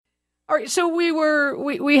All right, so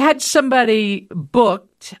we had somebody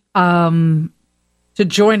booked to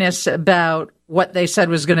join us about what they said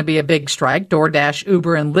was going to be a big strike, DoorDash,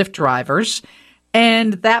 Uber, and Lyft drivers.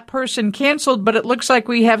 And that person canceled, but it looks like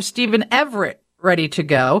we have Stephen Everett ready to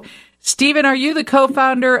go. Stephen, are you the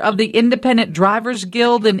co-founder of the Independent Drivers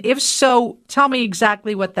Guild? And if so, tell me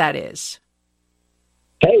exactly what that is.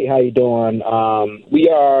 Hey, how you doing? We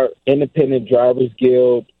are Independent Drivers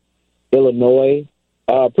Guild, Illinois.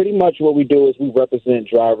 Pretty much what we do is we represent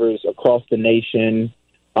drivers across the nation.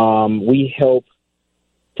 We help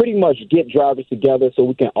pretty much get drivers together so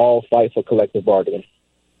we can all fight for collective bargaining.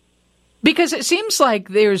 Because it seems like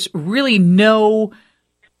there's really no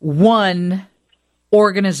one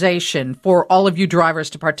organization for all of you drivers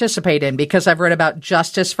to participate in, because I've read about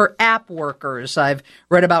Justice for App Workers. I've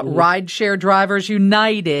read about Rideshare Drivers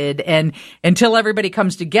United. And until everybody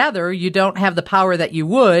comes together, you don't have the power that you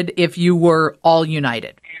would if you were all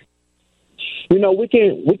united. You know, we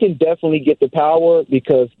can definitely get the power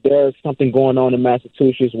because there's something going on in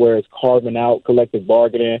Massachusetts where it's carving out collective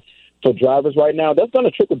bargaining for drivers right now. That's going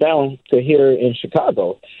to trickle down to here in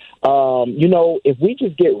Chicago. You know, if we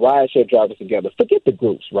just get rideshare drivers together, forget the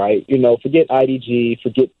groups, right? You know, forget IDG,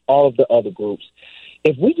 forget all of the other groups.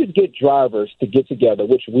 If we just get drivers to get together,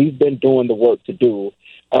 which we've been doing the work to do,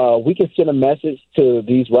 we can send a message to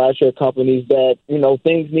these rideshare companies that, you know,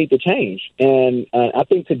 things need to change. And I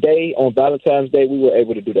think today on Valentine's Day, we were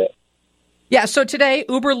able to do that. Yeah, so today,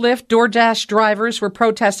 Uber, Lyft, DoorDash drivers were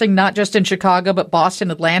protesting not just in Chicago, but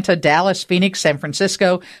Boston, Atlanta, Dallas, Phoenix, San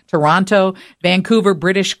Francisco, Toronto, Vancouver,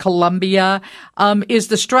 British Columbia. Is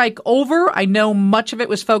the strike over? I know much of it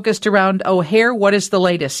was focused around O'Hare. What is the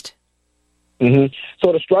latest? Mm-hmm.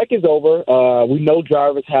 So the strike is over. We know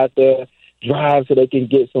drivers have to drive so they can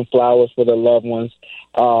get some flowers for their loved ones.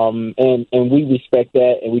 And we respect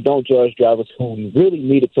that, and we don't judge drivers who really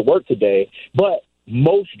needed to work today. But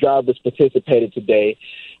most drivers participated today.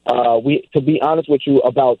 To be honest with you,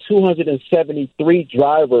 about 273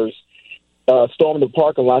 drivers stormed the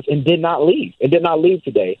parking lots and did not leave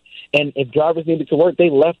today. And if drivers needed to work,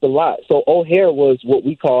 they left the lot. So O'Hare was what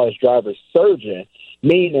we call as drivers surging,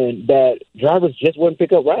 meaning that drivers just wouldn't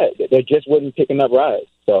pick up rides. They just wasn't picking up rides.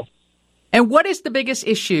 So. And what is the biggest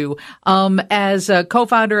issue as a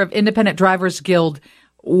co-founder of Independent Drivers Guild?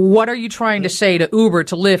 What are you trying to say to Uber,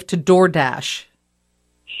 to Lyft, to DoorDash?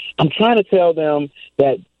 I'm trying to tell them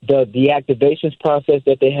that the deactivations process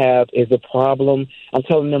that they have is a problem. I'm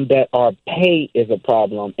telling them that our pay is a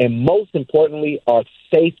problem. And most importantly, our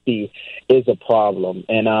safety is a problem.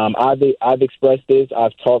 And I've expressed this.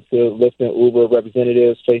 I've talked to Lyft and Uber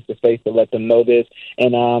representatives face-to-face to let them know this.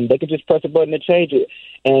 And they can just press a button to change it.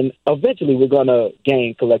 And eventually we're going to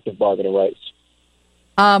gain collective bargaining rights.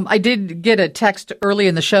 I did get a text early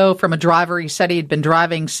in the show from a driver. He said he had been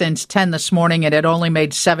driving since 10 this morning and had only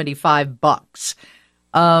made $75.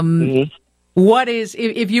 What is,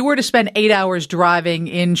 if you were to spend 8 hours driving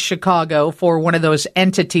in Chicago for one of those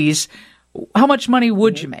entities, how much money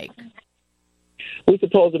would you make? We're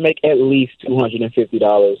supposed to make at least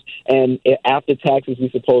 $250. And after taxes,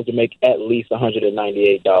 we're supposed to make at least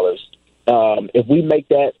 $198. If we make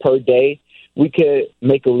that per day, we could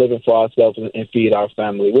make a living for ourselves and feed our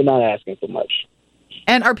family. We're not asking for much.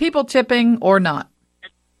 And are people tipping or not?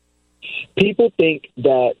 People think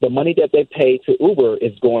that the money that they pay to Uber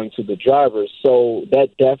is going to the drivers, so that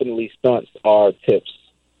definitely stunts our tips.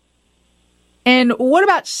 And what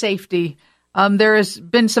about safety? There has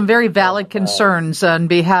been some very valid concerns on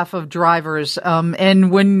behalf of drivers.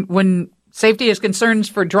 And when safety is concerns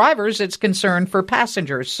for drivers, it's concern for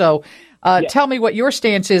passengers. So tell me what your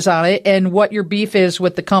stance is on it and what your beef is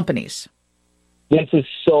with the companies. This is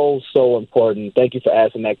so important. Thank you for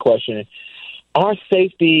asking that question. Our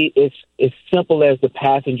safety is as simple as the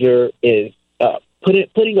passenger is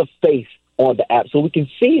putting a face on the app so we can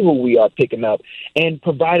see who we are picking up and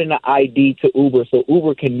providing an ID to Uber so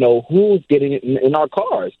Uber can know who's getting it in our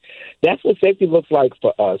cars. That's what safety looks like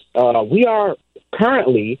for us. We are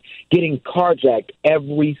currently getting carjacked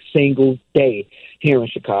every single day here in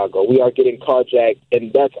Chicago. We are getting carjacked,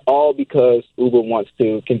 and that's all because Uber wants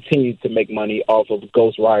to continue to make money off of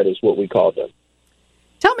ghost riders, what we call them.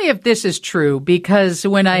 Tell me if this is true, because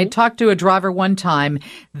when I talked to a driver one time,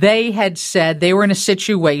 they had said they were in a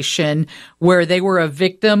situation where they were a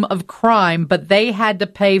victim of crime, but they had to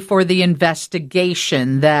pay for the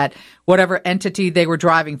investigation that whatever entity they were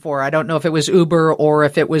driving for, I don't know if it was Uber or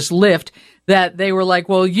if it was Lyft, that they were like,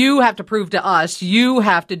 well, you have to prove to us, you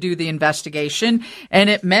have to do the investigation.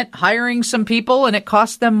 And it meant hiring some people and it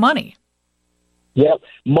cost them money. Yep.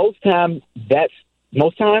 Most times that's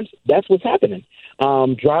what's happening.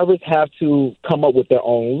 Drivers have to come up with their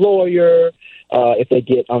own lawyer if they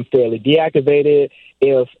get unfairly deactivated,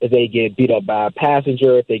 if they get beat up by a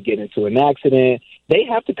passenger, if they get into an accident. They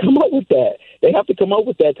have to come up with that. They have to come up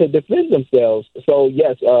with that to defend themselves. So,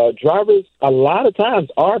 yes, drivers a lot of times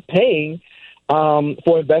are paying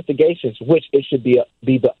for investigations, which it should be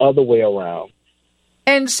the other way around.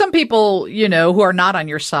 And some people, who are not on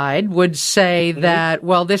your side would say that,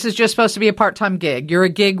 well, this is just supposed to be a part-time gig. You're a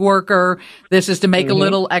gig worker. This is to make a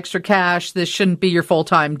little extra cash. This shouldn't be your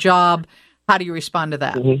full-time job. How do you respond to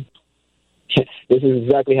that? This is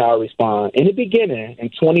exactly how I respond. In the beginning, in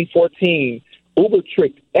 2014, Uber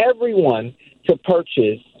tricked everyone to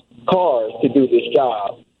purchase cars to do this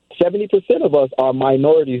job. 70% of us are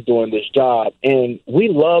minorities doing this job, and we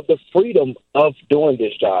love the freedom of doing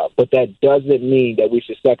this job, but that doesn't mean that we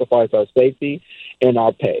should sacrifice our safety and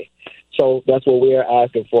our pay. So that's what we are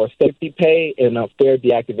asking for, safety pay and a fair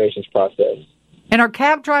deactivations process. And are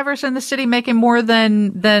cab drivers in the city making more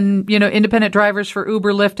than independent drivers for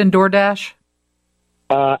Uber, Lyft, and DoorDash?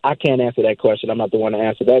 I can't answer that question. I'm not the one to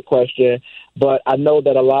answer that question. But I know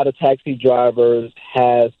that a lot of taxi drivers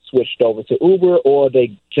have switched over to Uber, or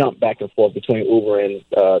they jump back and forth between Uber and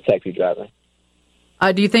taxi driving.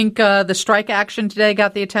 Do you think the strike action today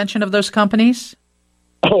got the attention of those companies?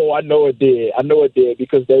 Oh, I know it did.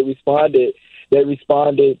 Because they responded. They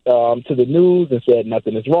responded to the news and said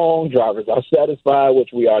nothing is wrong. Drivers are satisfied, which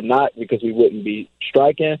we are not, because we wouldn't be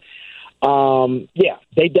striking. Yeah,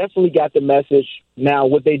 they definitely got the message. Now,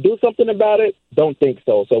 would they do something about it? Don't think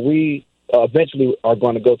so. So we eventually are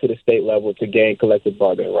going to go to the state level to gain collective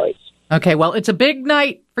bargaining rights. Okay, well, it's a big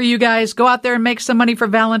night for you guys. Go out there and make some money for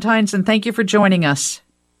Valentine's, and thank you for joining us.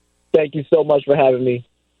 Thank you so much for having me.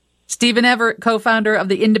 Stephen Everett, co-founder of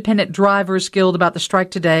the Independent Drivers Guild, about the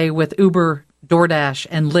strike today with Uber, DoorDash,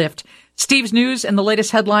 and Lyft. Steve's news and the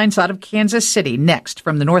latest headlines out of Kansas City next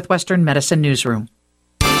from the Northwestern Medicine Newsroom.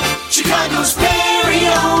 Chicago's very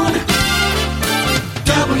own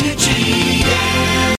WG.